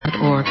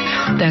sf911truth.org.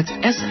 That's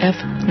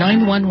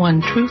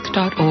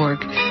sf911truth.org.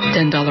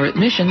 $10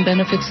 admission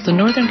benefits the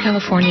Northern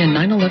California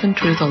 9/11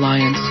 Truth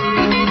Alliance.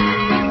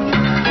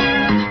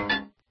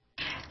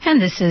 And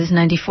this is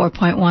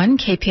 94.1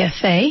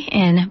 KPFA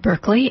in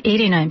Berkeley,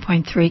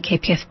 89.3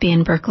 KPFB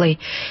in Berkeley,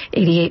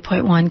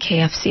 88.1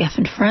 KFCF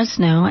in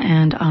Fresno,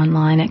 and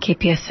online at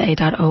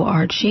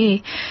kpfa.org.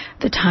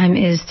 The time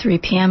is 3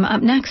 p.m.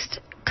 Up next,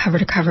 Cover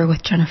to Cover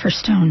with Jennifer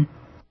Stone.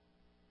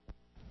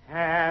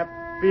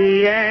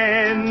 Happy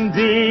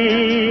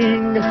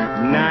ending,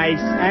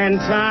 nice and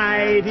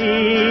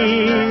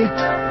tidy.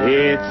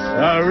 It's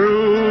a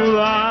rule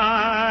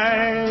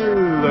I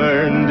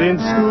learned in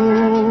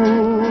school.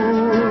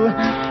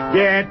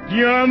 Get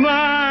your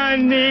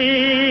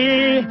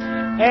money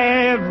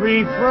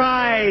every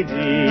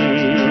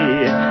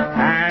Friday.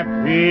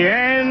 Happy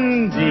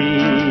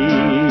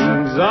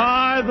endings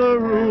are the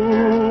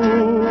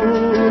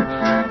rule.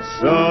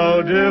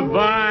 So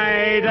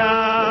divide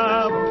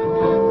up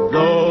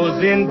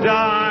those in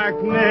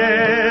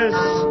darkness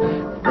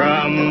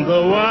from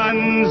the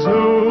ones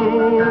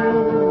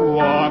who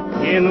walk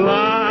in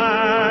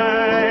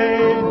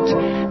light.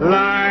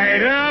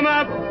 Light 'em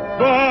up,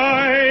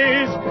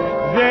 boys.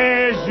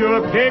 There's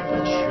your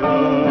picture.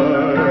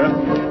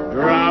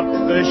 Drop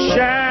the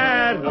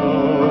shadows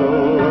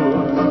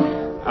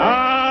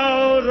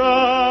out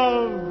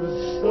of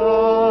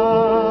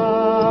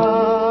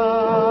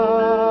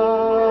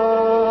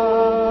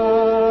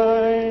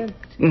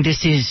sight.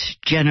 This is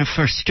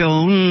Jennifer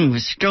Stone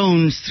with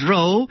Stone's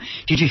Throw.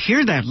 Did you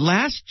hear that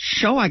last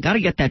show? I got to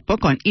get that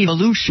book on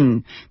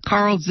evolution.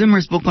 Carl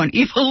Zimmer's book on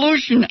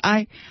evolution.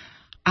 I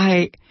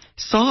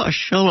saw a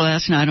show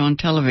last night on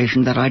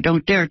television that I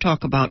don't dare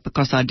talk about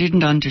because I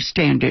didn't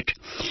understand it.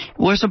 It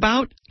was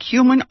about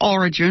human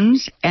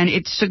origins, and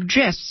it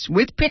suggests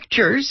with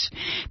pictures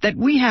that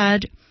we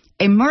had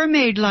a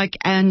mermaid-like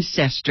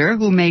ancestor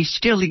who may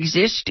still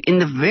exist in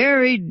the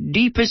very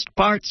deepest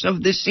parts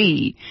of the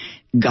sea.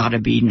 Gotta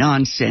be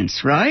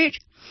nonsense, right?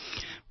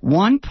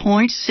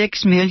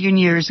 1.6 million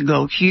years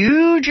ago,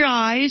 huge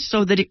eyes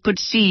so that it could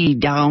see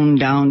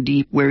down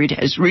deep where it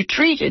has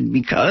retreated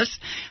because,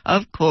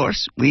 of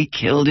course, we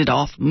killed it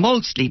off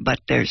mostly,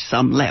 but there's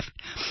some left.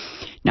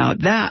 Now,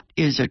 that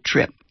is a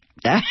trip.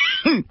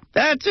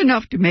 That's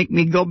enough to make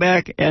me go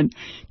back and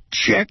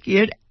check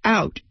it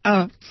out.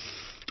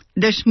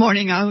 This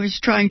morning I was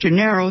trying to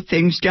narrow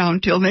things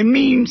down till they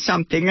mean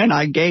something, and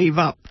I gave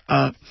up.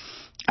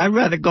 I'd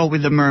rather go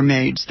with the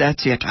mermaids.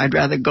 That's it. I'd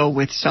rather go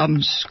with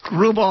some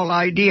screwball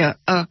idea.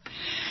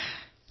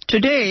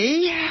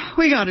 Today,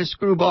 we got a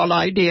screwball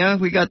idea.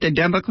 We got the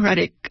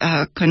Democratic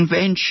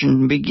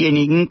convention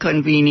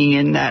convening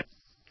in that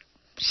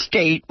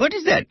state. What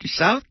is that?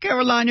 South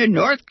Carolina,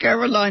 North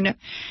Carolina?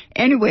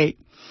 Anyway,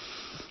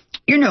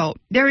 you know,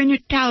 they're in a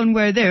town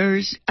where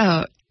there's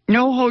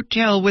no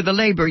hotel with a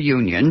labor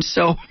union,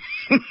 so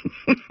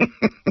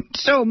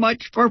so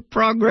much for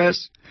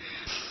progress.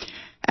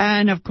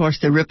 And, of course,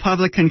 the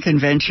Republican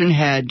convention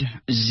had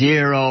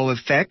zero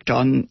effect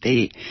on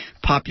the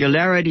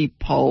popularity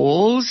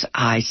polls.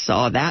 I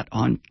saw that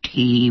on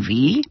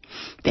TV.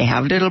 They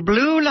have little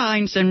blue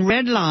lines and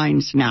red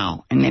lines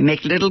now, and they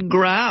make little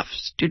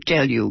graphs to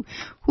tell you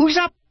who's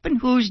up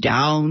and who's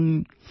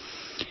down.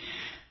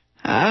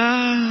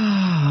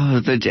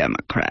 Ah, the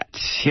Democrats.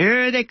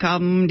 Here they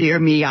come, dear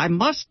me. I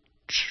must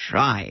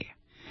try.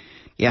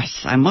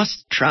 Yes, I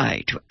must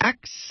try to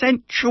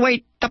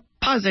accentuate the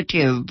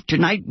positive.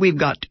 Tonight we've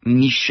got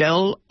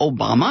Michelle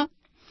Obama,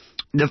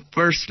 the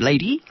First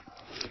Lady.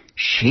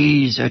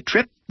 She's a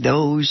trip.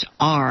 Those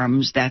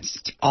arms,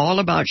 that's all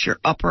about your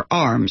upper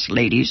arms,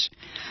 ladies.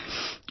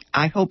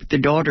 I hope the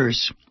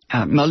daughters,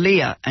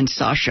 Malia and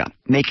Sasha,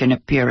 make an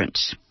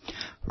appearance.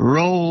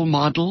 Role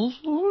models.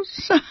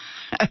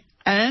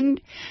 And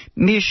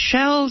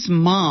Michelle's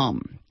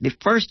mom, the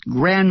first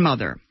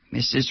grandmother,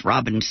 Mrs.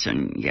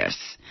 Robinson, yes.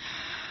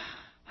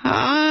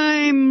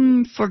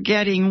 I'm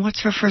forgetting,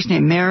 what's her first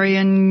name?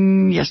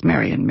 Marianne.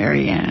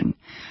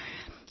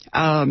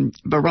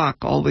 Barack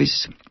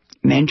always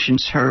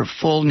mentions her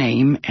full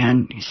name,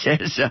 and he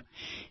says,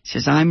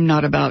 I'm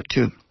not about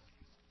to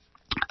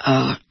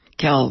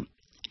tell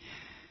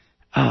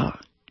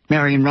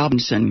Marianne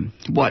Robinson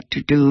what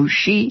to do.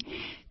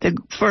 The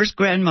first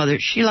grandmother,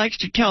 she likes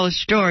to tell a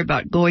story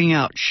about going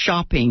out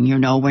shopping, you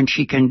know, when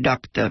she can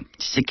duck the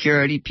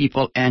security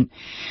people, and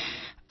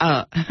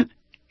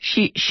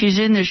she's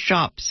in the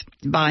shops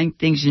buying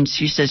things, and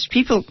she says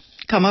people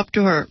come up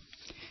to her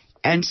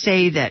and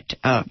say that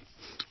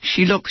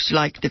she looks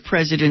like the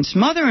president's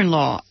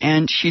mother-in-law,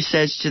 and she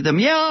says to them,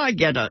 yeah, I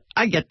get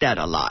that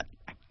a lot.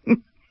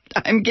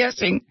 I'm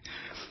guessing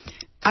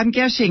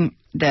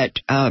that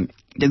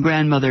the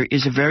grandmother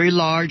is a very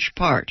large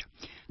part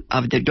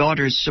of the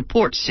daughter's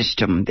support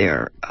system,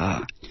 their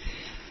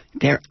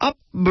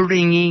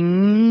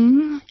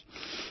upbringing.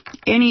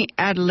 Any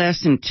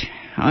adolescent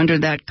under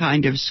that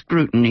kind of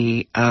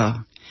scrutiny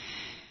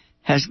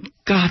has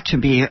got to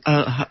be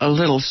a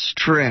little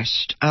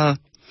stressed.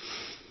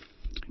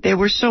 They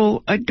were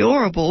so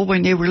adorable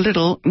when they were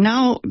little.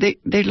 Now they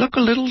look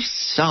a little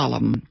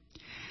solemn.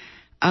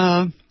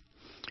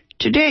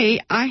 Today,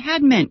 I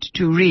had meant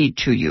to read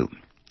to you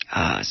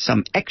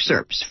some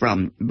excerpts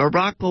from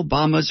Barack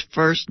Obama's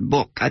first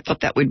book. I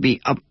thought that would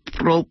be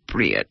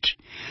appropriate.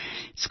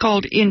 It's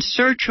called In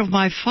Search of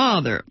My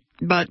Father,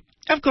 but,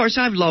 of course,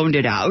 I've loaned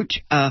it out.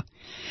 I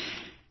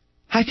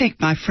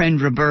think my friend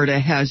Roberta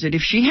has it.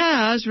 If she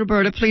has,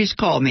 Roberta, please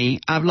call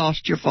me. I've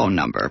lost your phone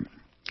number.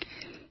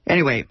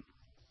 Anyway,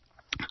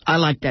 I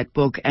like that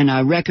book, and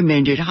I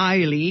recommend it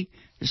highly,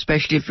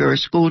 especially if you're a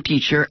school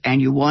teacher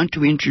and you want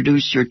to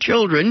introduce your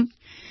children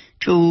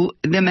to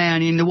the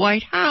man in the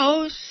White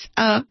House.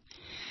 That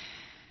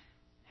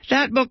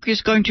book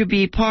is going to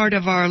be part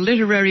of our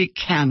literary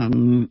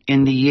canon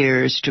in the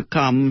years to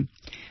come.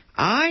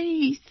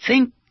 I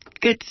think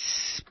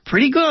it's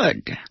pretty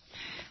good.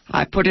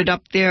 I put it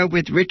up there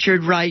with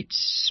Richard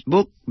Wright's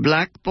book,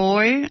 Black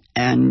Boy,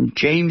 and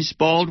James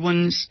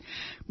Baldwin's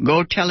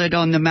Go Tell It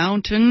on the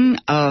Mountain,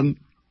 a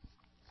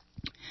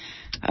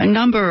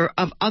number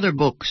of other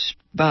books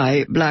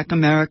by Black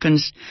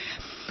Americans.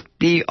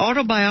 The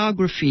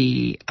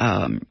autobiography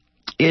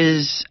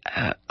is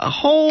a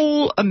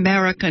whole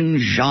American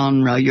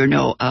genre, you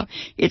know.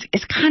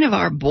 It's kind of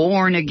our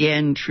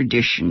born-again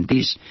tradition,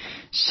 these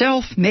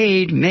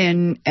self-made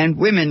men and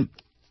women.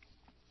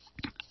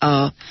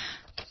 I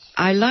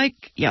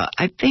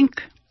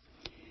think,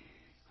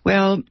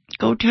 well,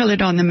 Go Tell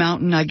It on the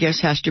Mountain, I guess,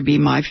 has to be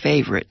my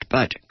favorite,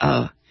 but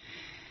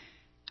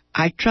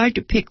I tried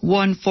to pick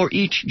one for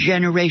each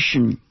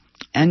generation,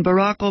 and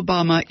Barack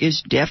Obama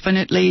is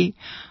definitely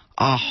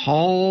a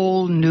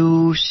whole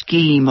new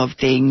scheme of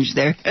things.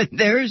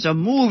 There's a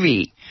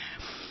movie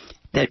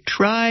that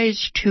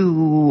tries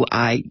to,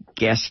 I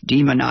guess,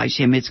 demonize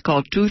him. It's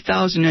called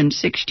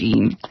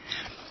 2016,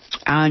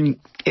 and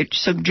it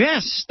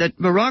suggests that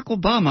Barack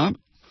Obama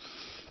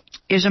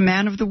is a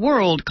man of the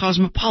world,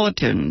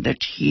 cosmopolitan,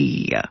 that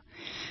he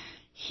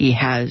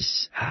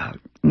has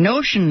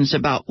notions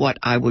about what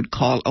I would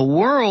call a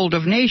world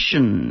of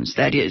nations.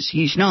 That is,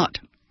 he's not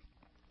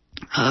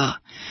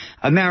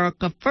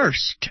America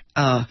first.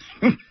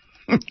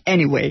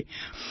 Anyway,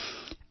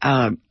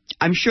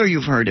 I'm sure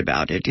you've heard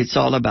about it. It's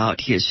all about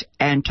his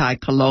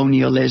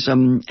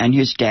anti-colonialism and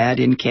his dad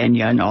in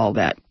Kenya and all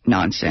that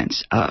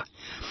nonsense. I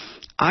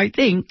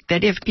think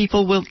that if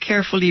people will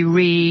carefully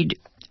read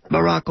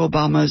Barack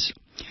Obama's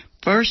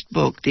first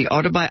book, the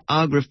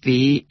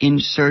autobiography, In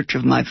Search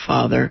of My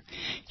Father,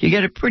 you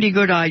get a pretty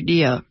good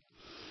idea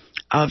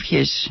of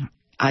his,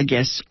 I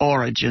guess,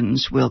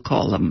 origins, we'll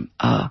call them.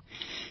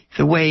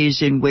 The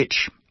ways in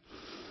which,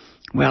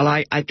 well,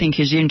 I think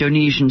his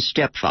Indonesian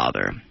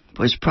stepfather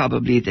was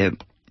probably the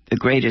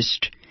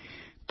greatest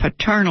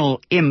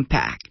paternal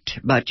impact,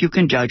 but you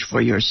can judge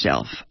for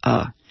yourself.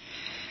 I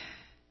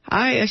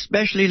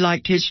especially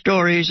liked his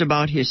stories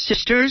about his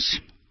sisters,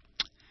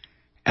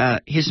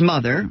 his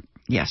mother.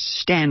 Yes,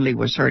 Stanley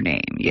was her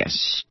name. Yes,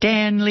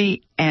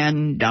 Stanley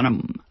Ann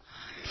Dunham.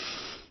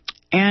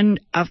 And,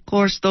 of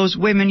course, those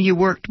women he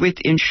worked with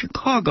in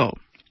Chicago.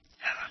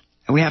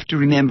 We have to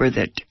remember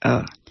that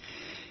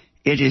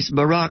it is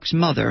Barack's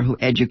mother who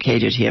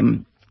educated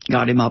him,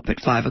 got him up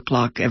at 5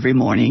 o'clock every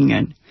morning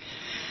and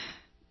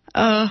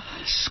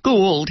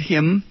schooled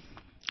him.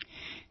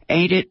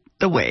 Ain't it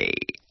the way?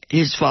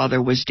 His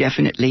father was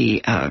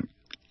definitely, I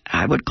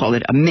would call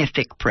it a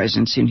mythic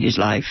presence in his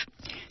life.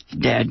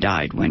 Dad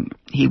died when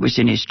he was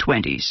in his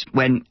 20s.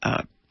 When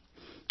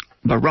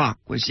Barack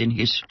was in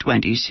his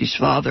 20s, his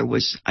father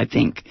was, I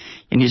think,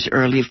 in his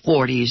early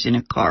 40s in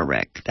a car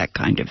wreck, that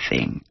kind of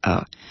thing.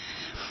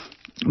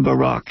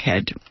 Barack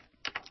had,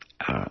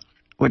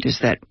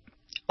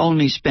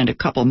 only spent a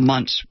couple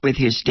months with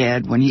his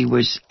dad when he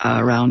was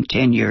around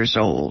 10 years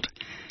old.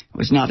 It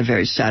was not a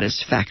very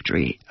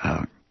satisfactory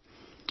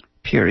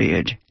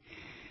period.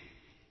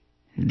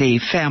 The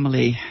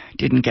family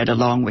didn't get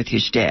along with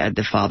his dad.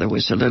 The father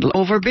was a little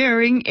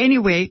overbearing.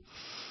 Anyway,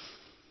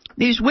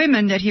 these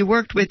women that he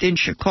worked with in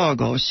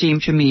Chicago seem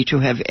to me to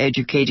have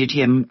educated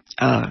him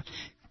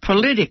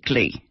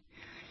politically.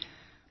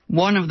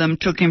 One of them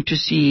took him to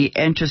see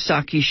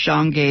Ntozake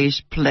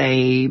Shange's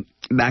play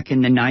back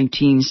in the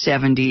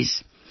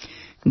 1970s.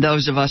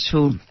 Those of us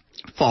who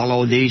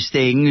follow these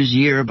things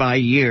year by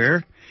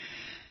year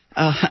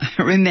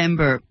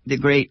remember the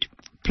great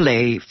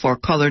play for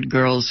colored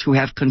girls who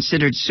have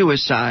considered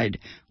suicide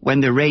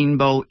When the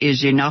Rainbow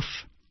Is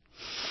Enough.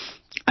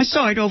 I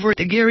saw it over at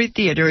the Geary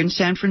Theater in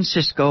San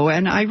Francisco,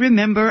 and I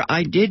remember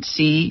I did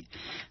see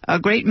a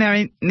great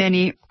many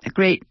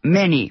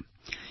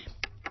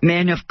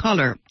men of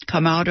color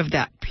come out of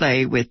that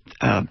play with,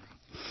 kind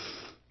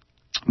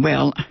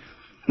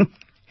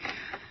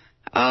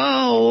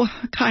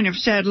of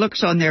sad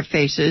looks on their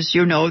faces.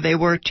 You know, they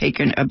were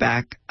taken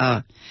aback.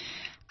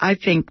 I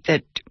think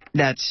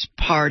that's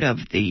part of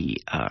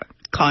the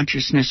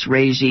consciousness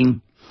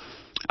raising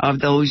of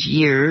those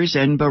years,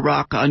 and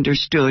Barack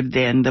understood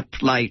then the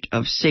plight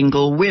of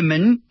single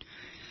women.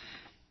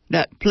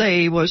 That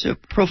play was a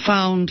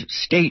profound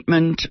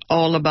statement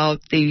all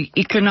about the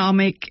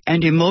economic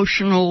and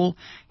emotional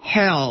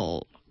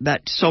hell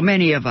that so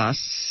many of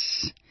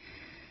us,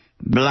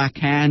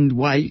 black and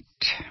white,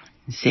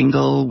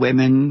 single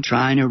women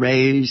trying to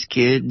raise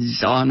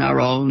kids on our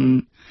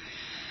own,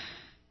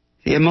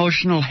 the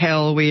emotional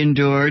hell we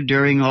endured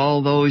during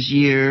all those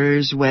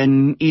years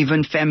when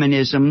even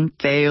feminism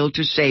failed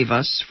to save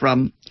us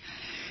from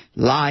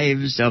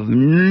lives of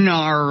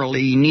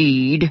gnarly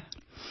need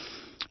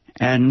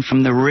and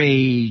from the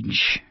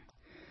rage,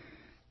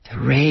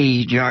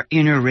 our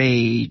inner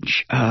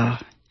rage.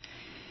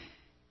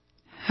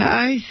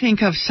 I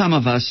think of some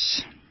of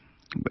us,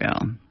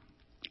 well,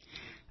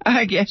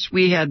 I guess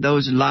we had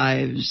those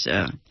lives,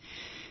 the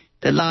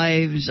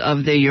lives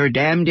of the you're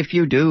damned if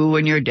you do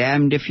and you're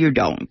damned if you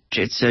don't.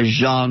 It's a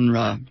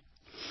genre.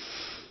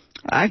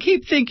 I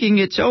keep thinking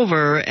it's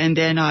over, and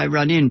then I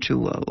run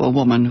into a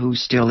woman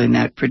who's still in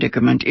that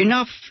predicament.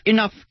 Enough,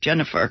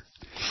 Jennifer.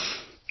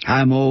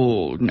 I'm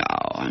old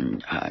now,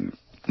 and I'm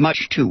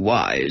much too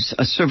wise.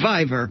 A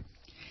survivor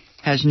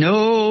has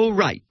no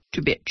right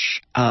to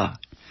bitch.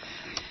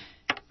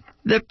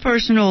 The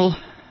personal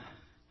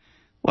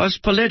was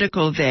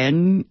political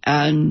then,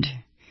 and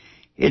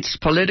it's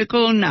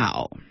political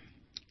now.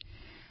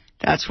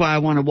 That's why I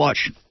want to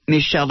watch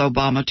Michelle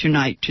Obama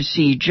tonight, to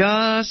see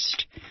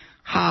just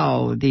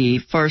how the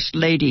First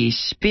Lady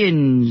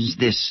spins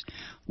this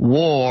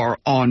war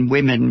on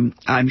women.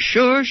 I'm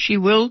sure she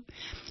will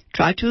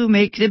try to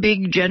make the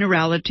big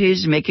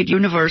generalities, make it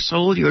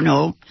universal, you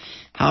know,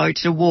 how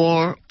it's a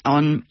war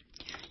on,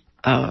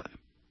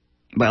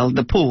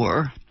 the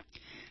poor.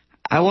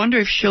 I wonder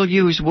if she'll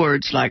use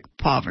words like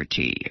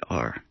poverty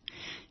or,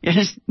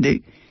 yes,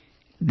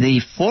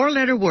 the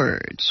four-letter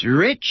words,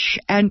 rich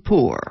and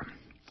poor.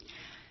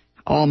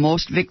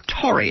 Almost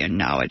Victorian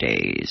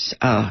nowadays.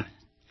 I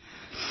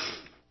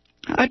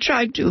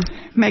tried to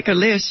make a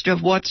list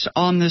of what's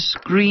on the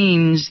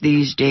screens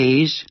these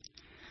days.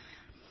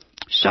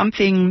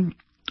 Something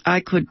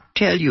I could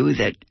tell you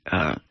that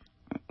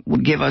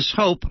would give us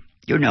hope,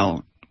 you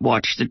know.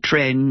 Watch the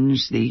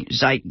trends, the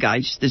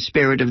zeitgeist, the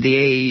spirit of the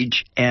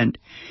age, and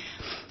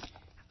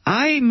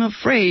I'm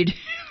afraid,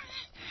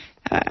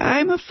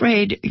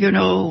 you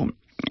know,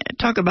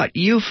 talk about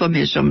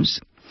euphemisms.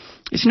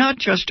 It's not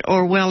just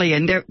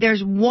Orwellian.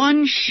 There's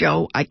one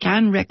show I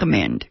can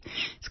recommend.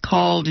 It's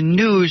called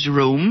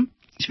Newsroom.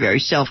 It's very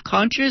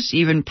self-conscious,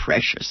 even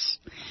precious.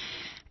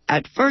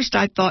 At first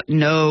I thought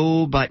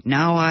no, but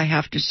now I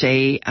have to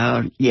say,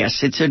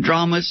 yes, it's a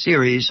drama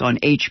series on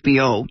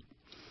HBO.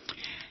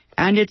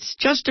 And it's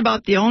just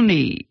about the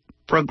only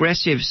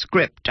progressive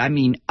script, I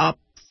mean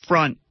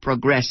upfront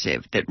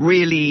progressive, that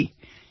really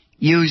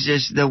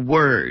uses the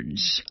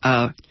words.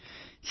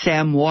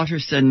 Sam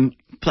Waterston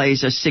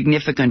plays a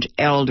significant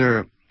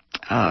elder,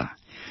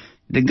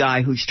 the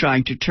guy who's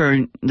trying to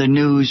turn the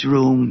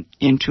newsroom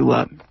into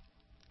a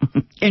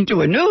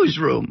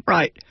newsroom,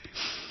 right?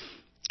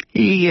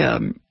 He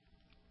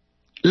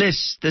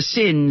lists the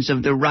sins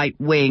of the right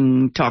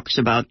wing, talks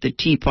about the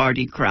Tea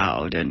Party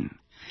crowd and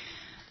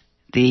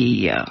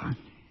the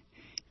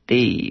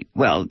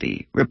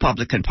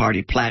Republican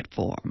Party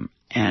platform,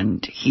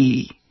 and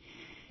he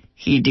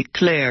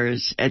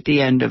declares at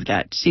the end of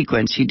that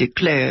sequence, he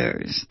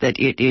declares that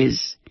it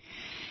is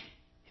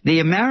the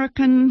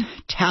American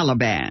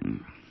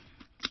Taliban.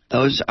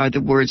 Those are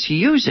the words he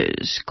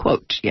uses.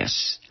 Quote,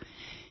 yes,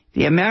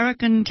 the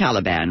American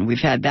Taliban. We've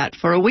had that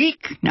for a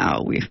week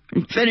now. We've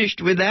finished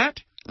with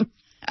that.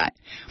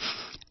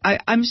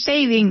 I'm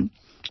saving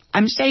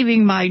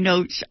my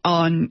notes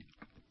on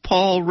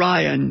Paul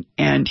Ryan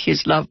and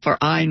his love for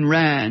Ayn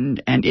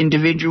Rand and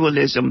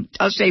individualism.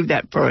 I'll save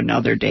that for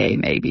another day,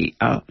 maybe.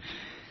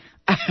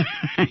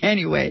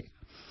 Anyway,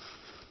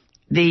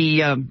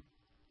 the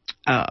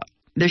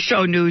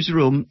show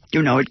Newsroom,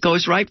 you know, it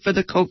goes right for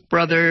the Koch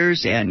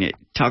brothers, and it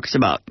talks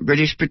about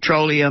British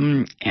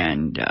Petroleum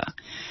and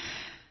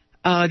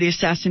the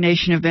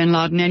assassination of bin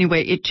Laden.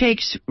 Anyway, it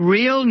takes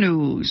real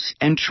news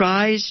and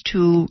tries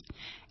to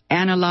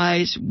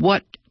analyze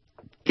what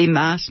the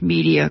mass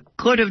media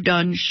could have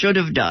done, should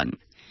have done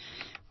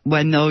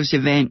when those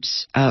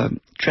events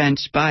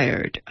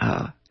transpired.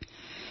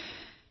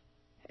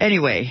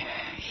 Anyway,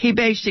 he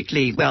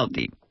basically,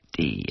 the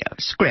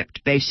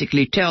script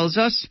basically tells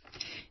us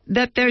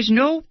that there's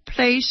no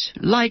place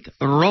like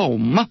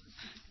Rome,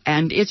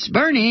 and it's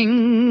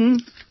burning.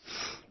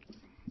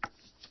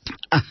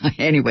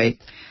 Anyway,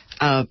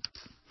 I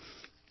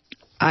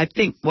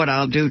think what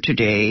I'll do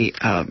today,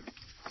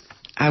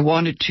 I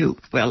wanted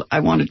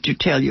to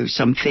tell you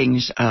some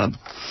things about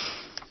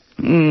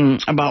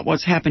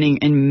what's happening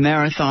in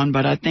Marathon,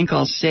 but I think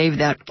I'll save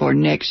that for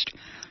next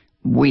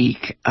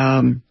week.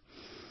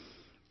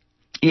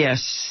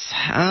 Yes.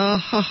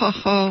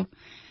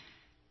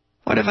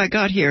 What have I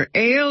got here?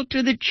 Ale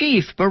to the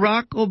chief.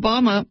 Barack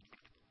Obama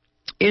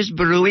is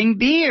brewing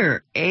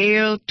beer.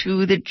 Ale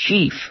to the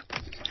chief.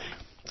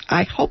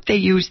 I hope they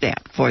use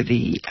that for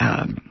the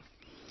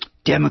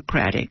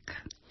Democratic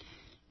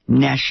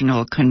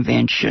National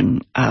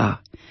Convention.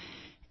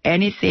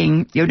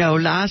 anything.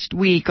 Last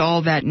week,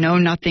 all that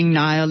know-nothing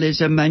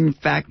nihilism and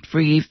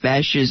fact-free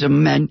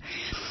fascism and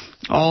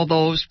all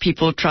those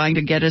people trying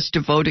to get us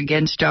to vote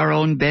against our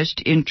own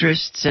best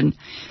interests and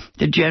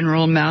the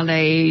general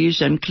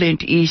malaise and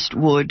Clint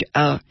Eastwood.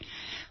 I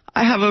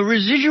have a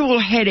residual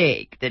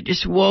headache that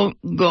just won't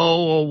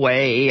go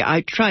away.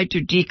 I tried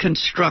to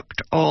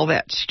deconstruct all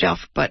that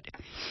stuff, but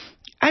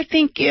I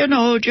think,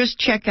 just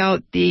check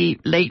out the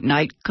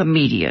late-night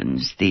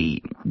comedians,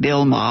 the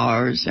Bill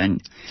Maher's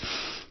and,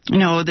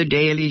 The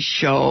Daily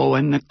Show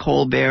and the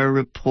Colbert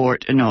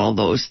Report and all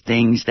those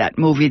things. That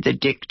movie, The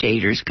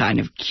Dictator's kind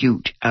of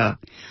cute.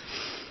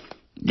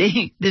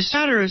 The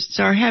satirists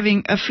are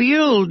having a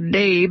field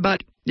day,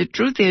 but the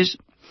truth is,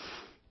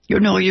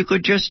 you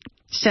could just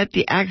set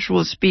the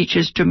actual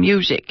speeches to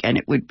music and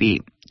it would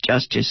be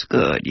just as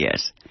good,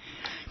 yes.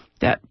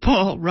 That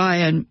Paul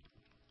Ryan,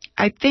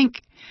 I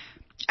think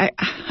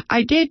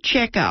I did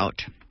check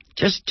out,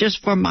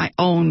 just for my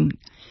own,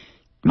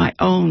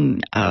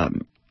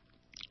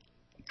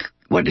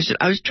 what is it?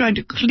 I was trying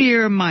to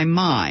clear my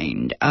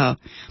mind,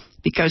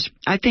 because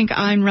I think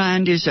Ayn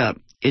Rand is a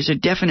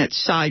definite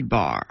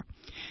sidebar.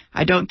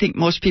 I don't think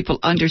most people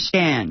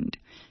understand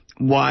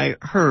why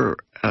her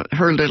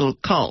little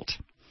cult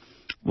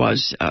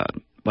was,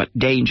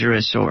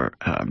 dangerous or,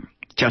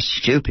 just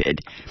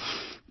stupid.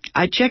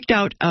 I checked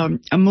out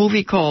a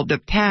movie called The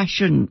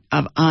Passion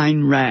of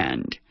Ayn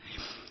Rand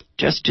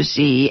just to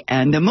see,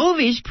 and the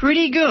movie's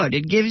pretty good.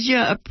 It gives you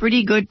a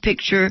pretty good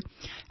picture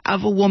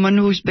of a woman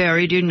who's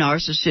buried in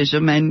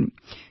narcissism and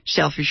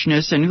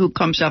selfishness and who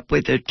comes up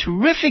with a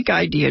terrific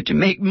idea to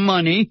make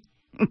money.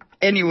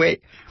 Anyway,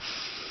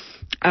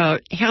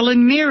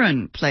 Helen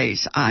Mirren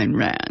plays Ayn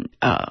Rand,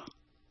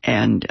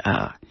 and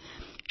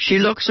she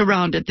looks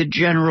around at the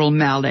general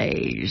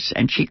malaise,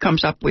 and she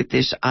comes up with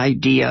this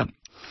idea.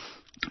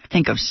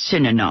 Think of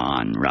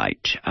Synanon,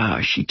 right?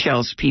 She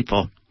tells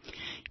people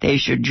they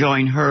should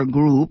join her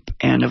group,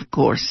 and of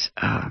course,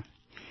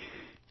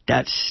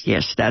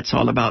 that's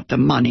all about the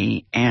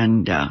money,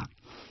 and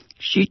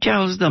she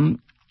tells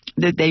them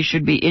that they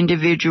should be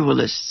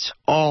individualists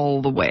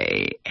all the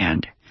way,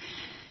 and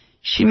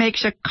she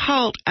makes a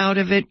cult out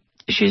of it.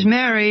 She's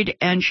married,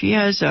 and she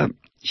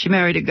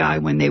married a guy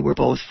when they were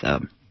both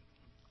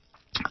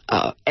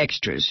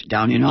extras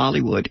down in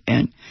Hollywood,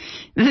 and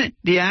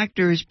the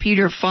actor is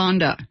Peter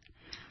Fonda.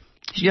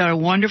 He's got a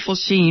wonderful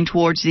scene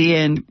towards the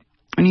end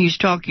when he's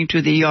talking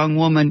to the young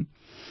woman,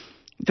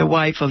 the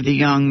wife of the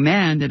young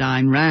man that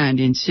Ayn Rand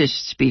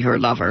insists be her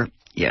lover.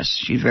 Yes,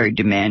 she's very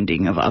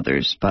demanding of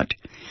others, but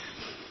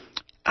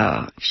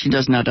she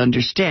does not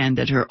understand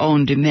that her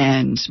own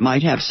demands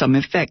might have some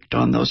effect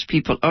on those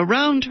people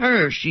around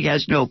her. She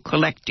has no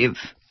collective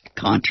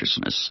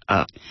consciousness.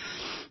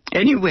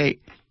 Anyway,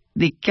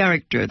 the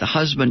character, the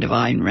husband of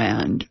Ayn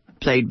Rand,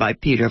 played by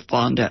Peter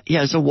Fonda, he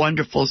has a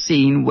wonderful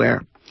scene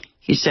where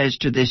he says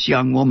to this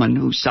young woman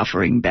who's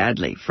suffering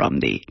badly from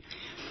the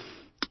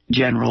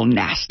general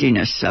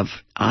nastiness of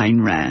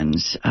Ayn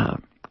Rand's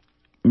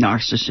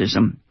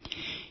narcissism,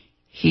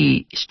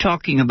 he's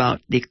talking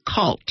about the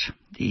cult,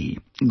 the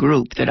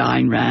group that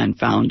Ayn Rand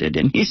founded,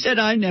 and he said,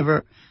 I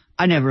never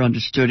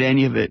understood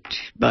any of it,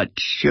 but,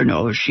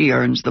 she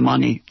earns the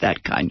money,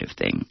 that kind of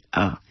thing.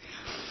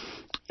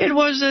 It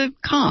was a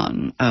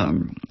con,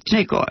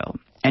 snake oil.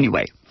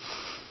 Anyway,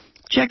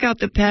 check out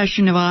The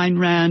Passion of Ayn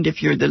Rand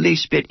if you're the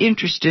least bit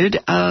interested.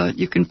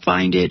 You can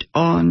find it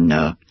on,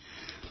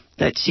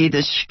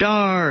 the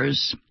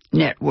Stars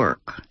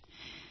Network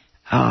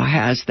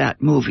has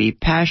that movie,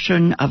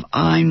 Passion of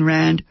Ayn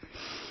Rand.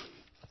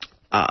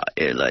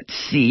 Let's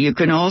see, you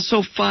can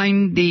also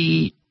find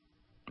the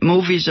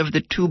movies of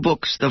the two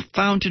books, The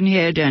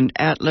Fountainhead and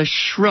Atlas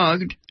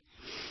Shrugged.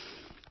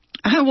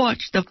 I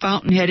watched The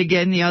Fountainhead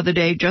again the other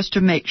day just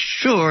to make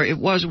sure it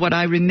was what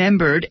I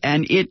remembered,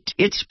 and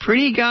it's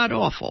pretty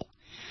god-awful.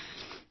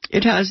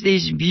 It has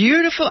these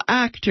beautiful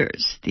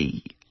actors.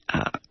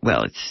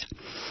 It's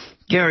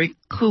Gary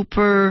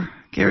Cooper,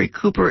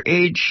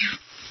 age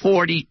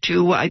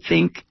 42, I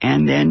think,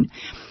 and then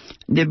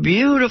the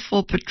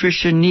beautiful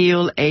Patricia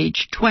Neal,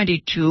 age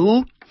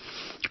 22.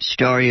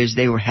 Story is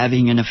they were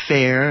having an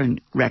affair and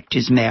wrecked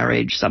his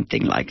marriage,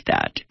 something like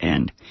that,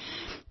 and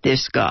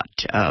this got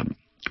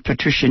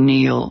Patricia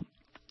Neal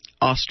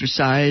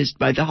ostracized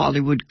by the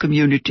Hollywood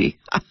community.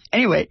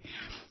 Anyway,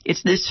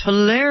 it's this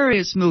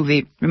hilarious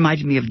movie.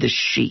 Reminded me of The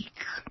Sheik.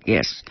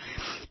 Yes,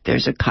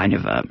 there's a kind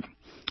of a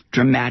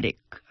dramatic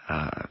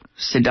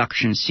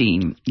seduction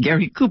scene.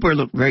 Gary Cooper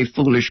looked very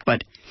foolish,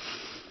 but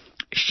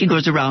she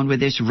goes around with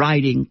this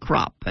riding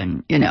crop,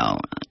 and,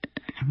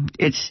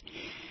 it's...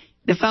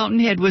 The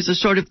Fountainhead was the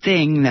sort of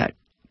thing that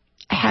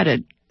had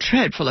a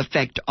dreadful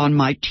effect on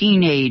my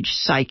teenage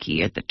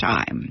psyche at the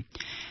time.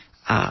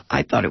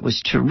 I thought it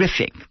was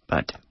terrific,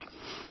 but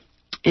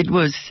it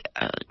was,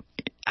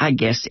 I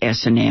guess,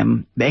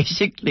 S&M,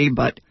 basically,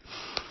 but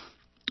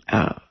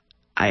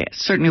I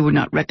certainly would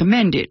not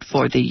recommend it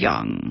for the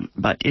young.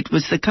 But it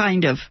was the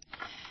kind of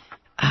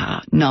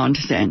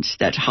nonsense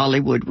that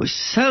Hollywood was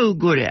so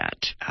good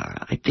at.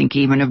 I think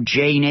even of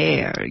Jane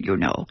Eyre, you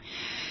know.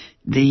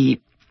 The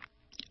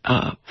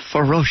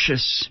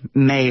ferocious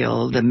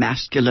male, the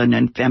masculine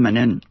and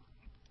feminine,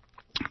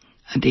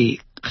 the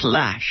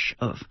clash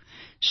of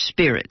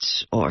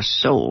spirits or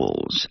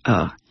souls.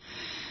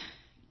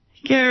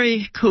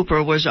 Gary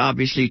Cooper was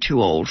obviously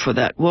too old for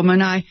that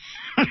woman. I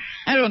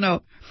don't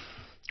know.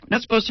 I'm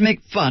not supposed to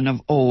make fun of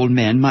old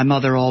men. My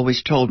mother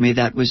always told me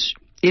that was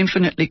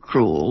infinitely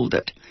cruel,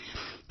 that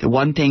the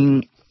one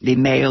thing the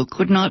male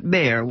could not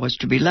bear was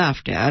to be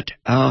laughed at.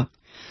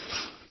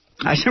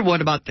 I said,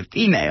 what about the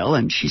female?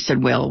 And she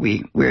said, well,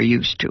 we're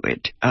used to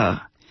it.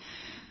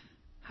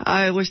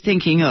 I was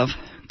thinking of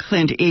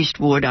Clint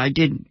Eastwood. I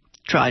did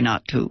try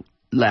not to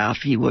laugh.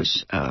 He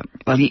was,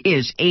 he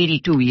is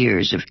 82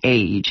 years of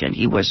age, and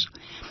he was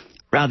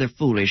rather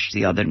foolish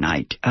the other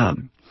night,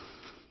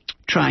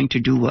 trying to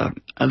do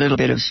a little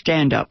bit of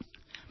stand-up,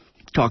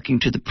 talking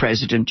to the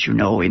president, you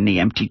know, in the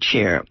empty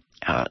chair.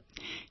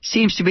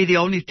 Seems to be the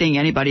only thing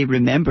anybody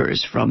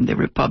remembers from the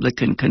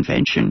Republican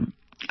convention.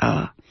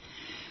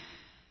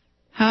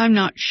 I'm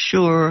not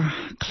sure.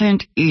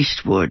 Clint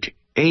Eastwood,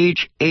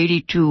 age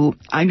 82.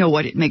 I know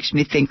what it makes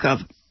me think of.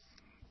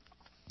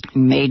 It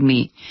made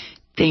me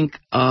think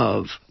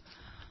of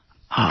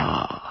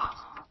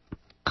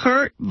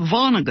Kurt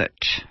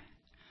Vonnegut.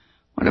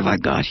 What have I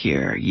got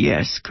here?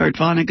 Yes, Kurt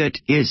Vonnegut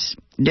is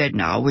dead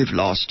now. We've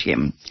lost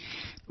him.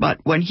 But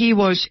when he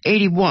was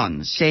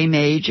 81, same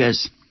age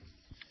as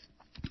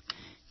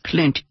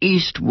Clint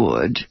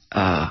Eastwood,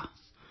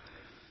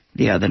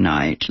 the other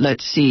night,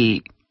 let's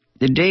see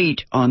the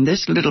date on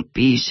this little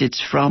piece.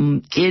 It's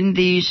from In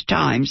These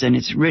Times, and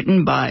it's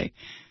written by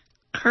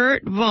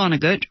Kurt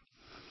Vonnegut,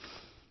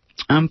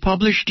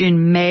 published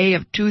in May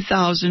of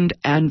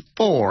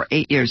 2004,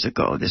 8 years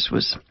ago. This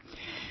was,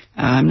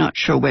 I'm not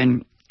sure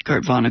when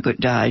Kurt Vonnegut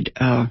died,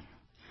 4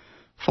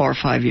 or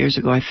 5 years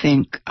ago, I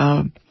think.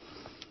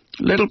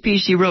 Little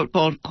piece he wrote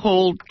called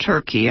Cold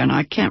Turkey, and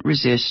I can't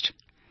resist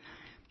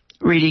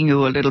reading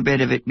you a little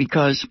bit of it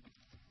because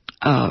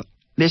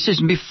this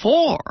is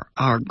before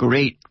our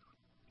great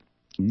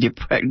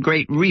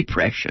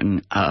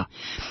repression.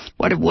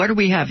 What are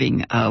we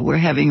having? We're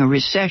having a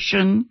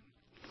recession.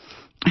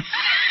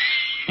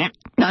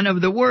 None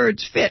of the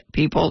words fit,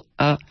 people.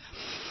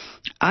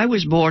 I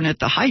was born at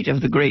the height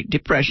of the Great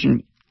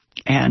Depression,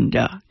 and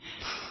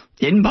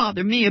didn't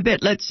bother me a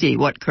bit. Let's see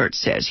what Kurt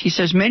says. He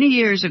says, many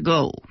years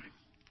ago,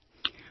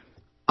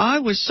 I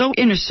was so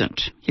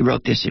innocent. He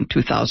wrote this in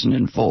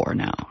 2004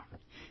 now,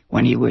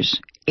 when he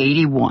was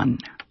 81.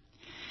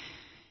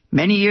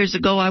 Many years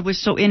ago, I was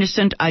so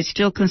innocent, I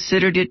still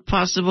considered it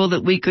possible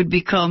that we could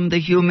become the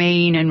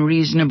humane and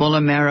reasonable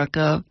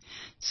America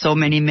so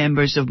many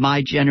members of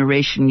my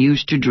generation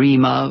used to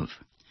dream of.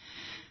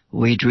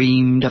 We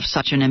dreamed of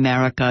such an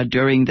America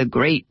during the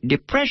Great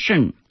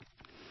Depression.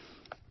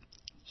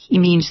 He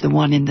means the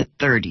one in the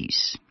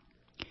 30s,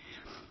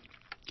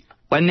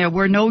 when there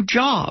were no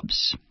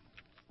jobs.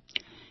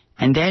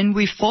 And then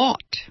we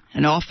fought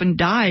and often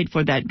died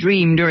for that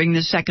dream during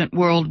the Second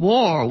World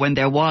War when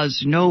there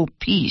was no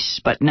peace.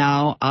 But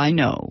now I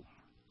know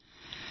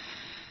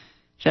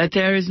that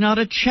there is not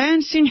a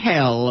chance in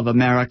hell of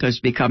America's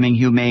becoming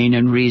humane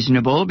and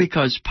reasonable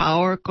because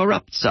power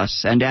corrupts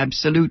us, and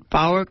absolute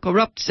power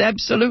corrupts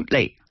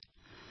absolutely.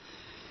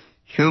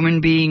 Human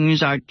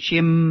beings are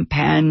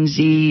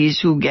chimpanzees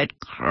who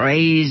get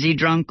crazy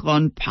drunk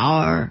on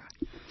power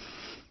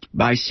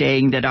by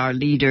saying that our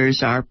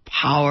leaders are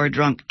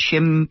power-drunk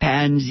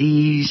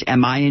chimpanzees.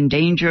 Am I in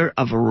danger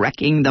of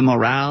wrecking the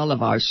morale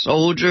of our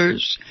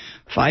soldiers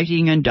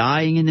fighting and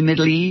dying in the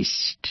Middle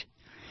East?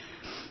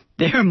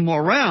 Their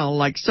morale,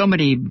 like so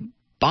many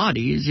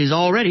bodies, is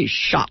already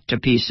shot to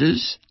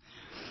pieces.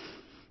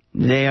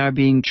 They are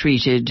being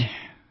treated,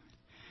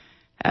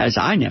 as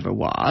I never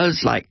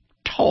was, like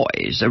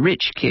toys a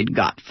rich kid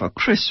got for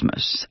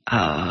Christmas.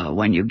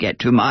 When you get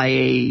to my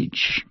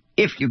age,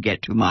 if you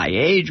get to my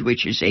age,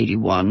 which is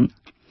 81,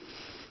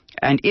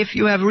 and if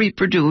you have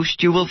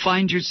reproduced, you will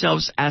find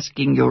yourselves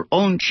asking your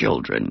own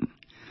children,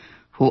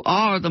 who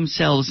are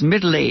themselves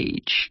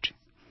middle-aged,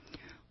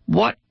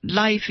 what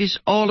life is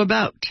all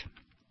about.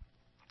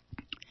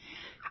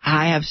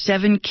 I have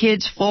 7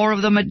 kids, 4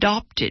 of them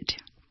adopted.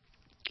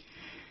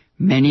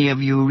 Many of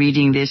you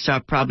reading this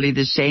are probably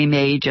the same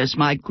age as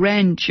my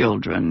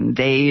grandchildren.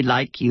 They,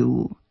 like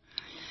you,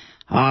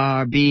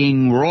 are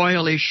being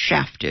royally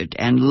shafted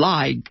and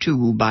lied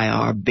to by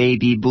our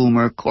baby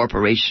boomer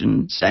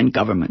corporations and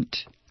government.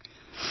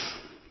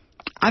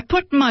 I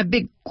put my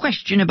big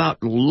question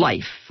about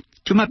life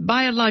to my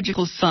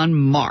biological son,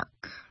 Mark.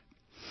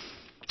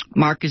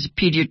 Mark is a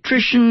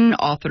pediatrician,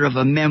 author of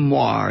a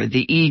memoir,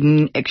 The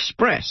Eden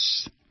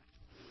Express.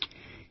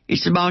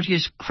 It's about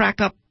his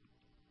crack-up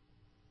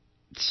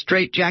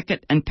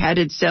straitjacket and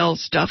padded cell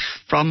stuff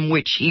from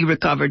which he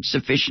recovered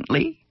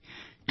sufficiently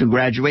to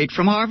graduate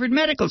from Harvard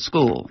Medical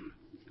School.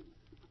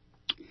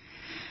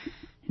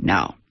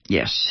 Now,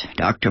 yes,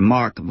 Dr.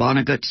 Mark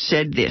Vonnegut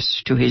said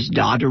this to his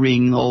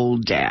doddering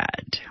old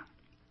dad.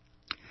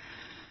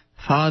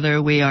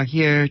 Father, we are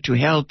here to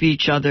help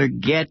each other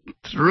get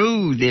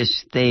through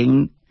this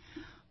thing,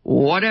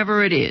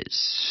 whatever it is.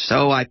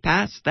 So I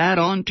pass that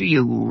on to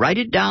you. Write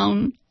it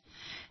down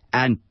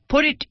and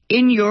put it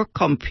in your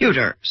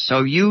computer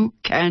so you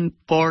can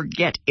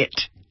forget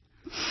it.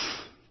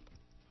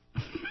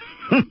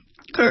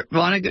 Kurt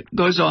Vonnegut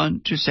goes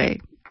on to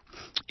say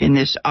in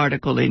this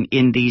article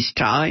in These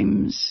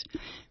Times,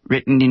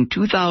 written in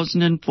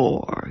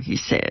 2004, he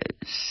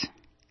says,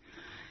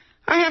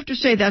 I have to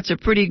say that's a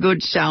pretty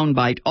good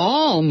soundbite,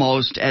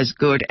 almost as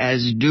good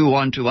as do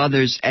unto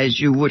others as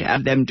you would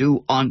have them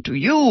do unto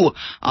you.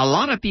 A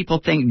lot of people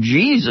think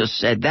Jesus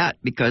said that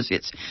because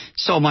it's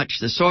so much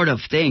the sort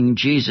of thing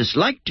Jesus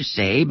liked to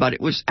say, but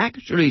it was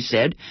actually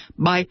said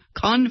by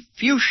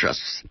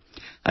Confucius,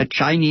 a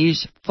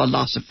Chinese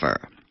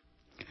philosopher.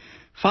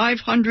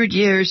 500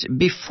 years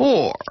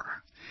before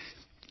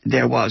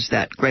there was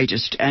that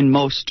greatest and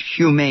most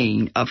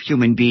humane of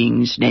human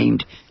beings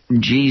named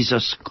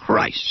Jesus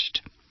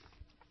Christ.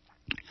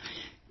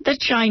 The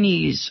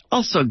Chinese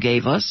also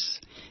gave us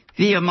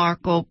via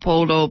Marco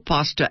Polo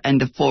pasta and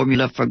the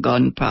formula for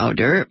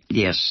gunpowder.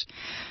 Yes,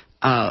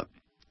 and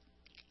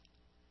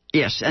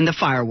the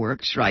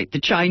fireworks, right.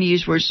 The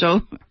Chinese were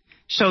so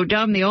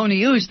dumb they only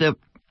used the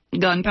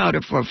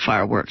gunpowder for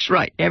fireworks,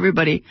 right.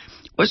 Everybody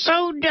was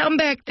so dumb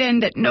back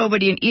then that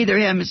nobody in either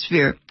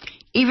hemisphere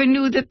even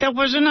knew that there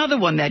was another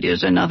one, that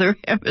is, another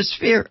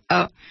hemisphere.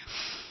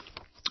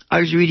 I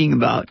was reading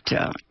about,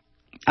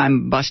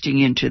 I'm busting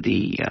into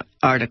the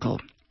article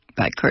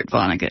by Kurt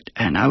Vonnegut,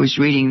 and I was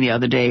reading the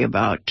other day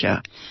about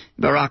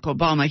Barack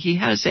Obama. He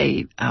has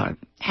a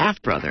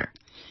half-brother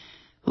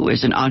who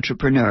is an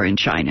entrepreneur in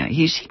China.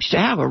 He seems to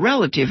have a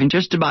relative in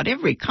just about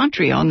every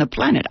country on the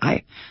planet.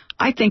 I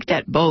think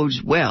that bodes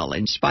well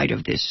in spite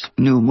of this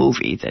new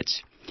movie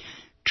that's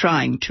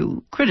trying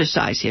to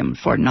criticize him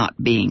for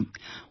not being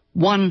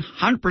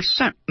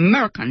 100%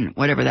 American,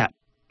 whatever that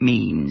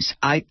means.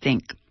 I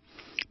think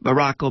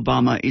Barack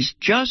Obama is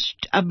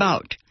just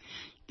about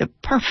the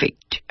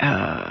perfect,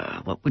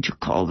 what would you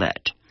call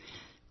that,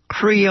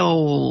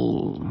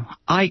 Creole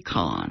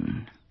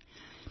icon.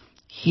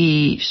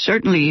 He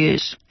certainly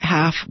is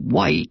half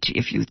white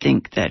if you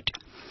think that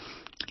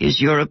his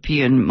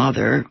European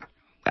mother,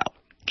 well,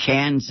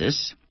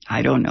 Kansas,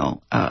 I don't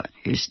know,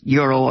 his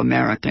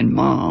Euro-American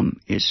mom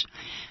is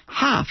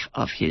half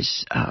of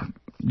his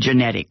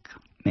genetic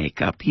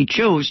makeup. He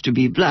chose to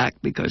be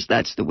black because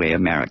that's the way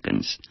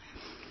Americans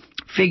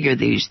figure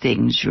these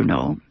things, you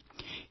know.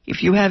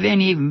 If you have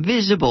any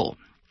visible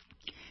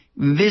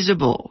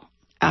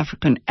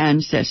African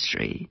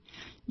ancestry,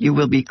 you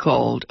will be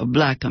called a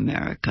black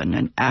American,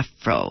 an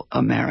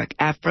Afro-American,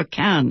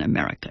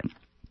 African-American.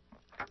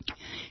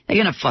 They're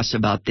going to fuss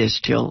about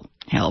this till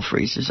hell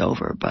freezes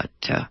over, but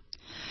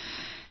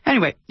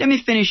anyway, let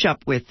me finish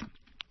up with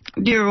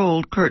dear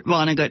old Kurt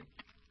Vonnegut.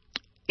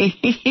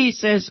 He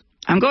says,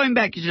 I'm going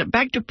back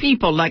to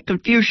people like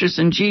Confucius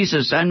and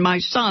Jesus and my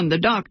son, the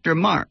Dr.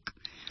 Mark.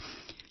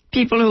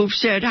 People who've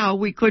said how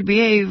we could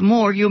behave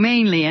more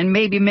humanely and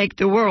maybe make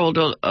the world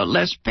a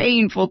less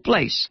painful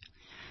place.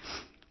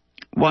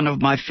 One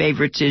of my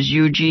favorites is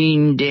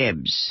Eugene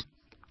Debs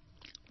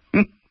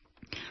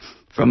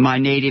from my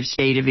native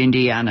state of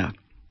Indiana.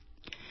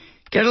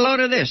 Get a load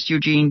of this,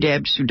 Eugene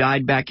Debs, who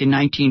died back in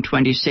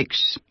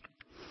 1926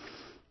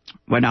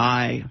 when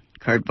I,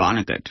 Kurt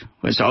Vonnegut,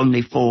 was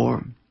only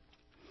 4.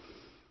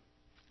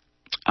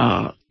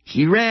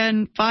 He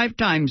ran 5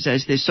 times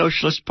as the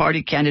Socialist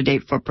Party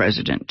candidate for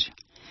president.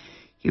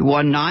 He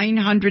won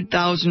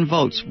 900,000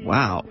 votes.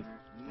 Wow.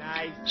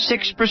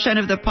 6%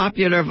 of the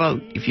popular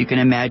vote, if you can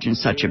imagine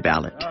such a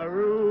ballot.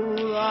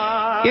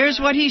 Here's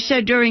what he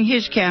said during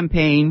his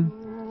campaign.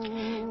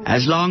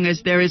 As long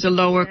as there is a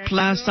lower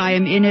class, I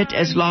am in it.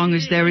 As long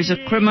as there is a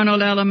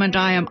criminal element,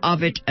 I am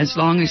of it. As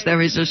long as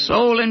there is a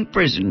soul in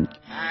prison,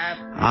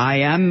 I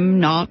am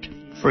not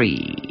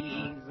free.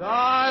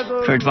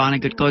 Kurt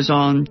Vonnegut goes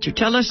on to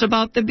tell us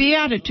about the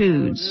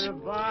Beatitudes.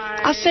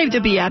 I'll save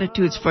the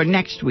Beatitudes for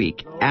next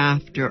week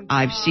after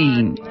I've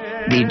seen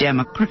the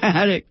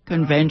Democratic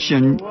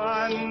Convention.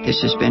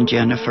 This has been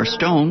Jennifer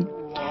Stone.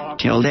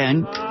 Till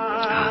then,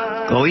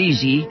 go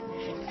easy.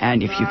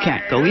 And if you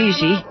can't go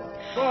easy,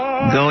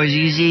 go as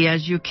easy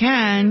as you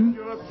can.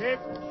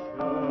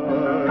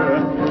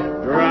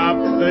 Drop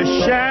the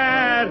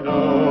shadows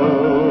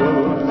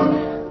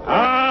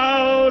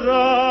out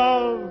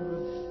of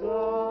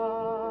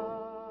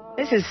sight.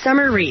 This is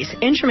Summer Reese,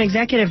 Interim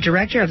Executive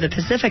Director of the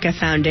Pacifica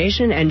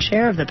Foundation and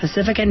Chair of the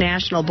Pacifica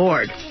National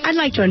Board. I'd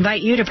like to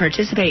invite you to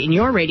participate in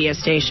your radio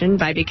station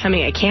by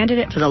becoming a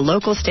candidate for the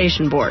local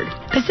station board.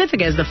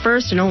 Pacifica is the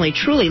first and only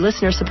truly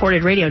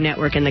listener-supported radio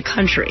network in the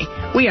country.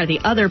 We are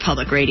the other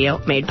public radio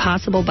made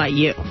possible by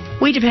you.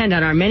 We depend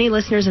on our many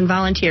listeners and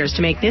volunteers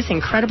to make this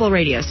incredible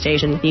radio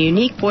station the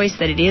unique voice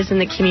that it is in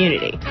the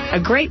community.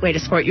 A great way to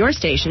support your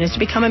station is to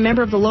become a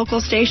member of the local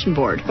station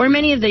board, where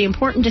many of the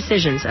important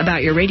decisions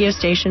about your radio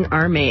station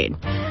are made.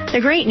 The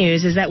great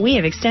news is that we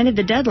have extended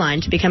the deadline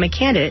to become a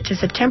candidate to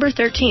September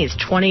 13th,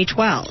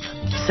 2012.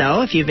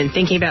 So if you've been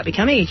thinking about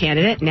becoming a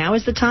candidate, now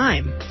is the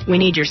time. We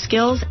need your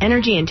skills,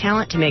 energy, and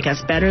talent to make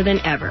us better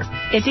than ever.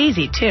 It's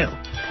easy, too.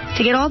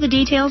 To get all the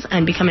details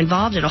and become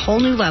involved at a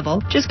whole new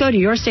level, just go to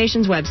your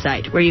station's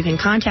website, where you can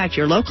contact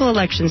your local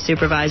election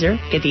supervisor,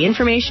 get the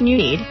information you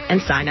need,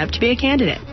 and sign up to be a candidate.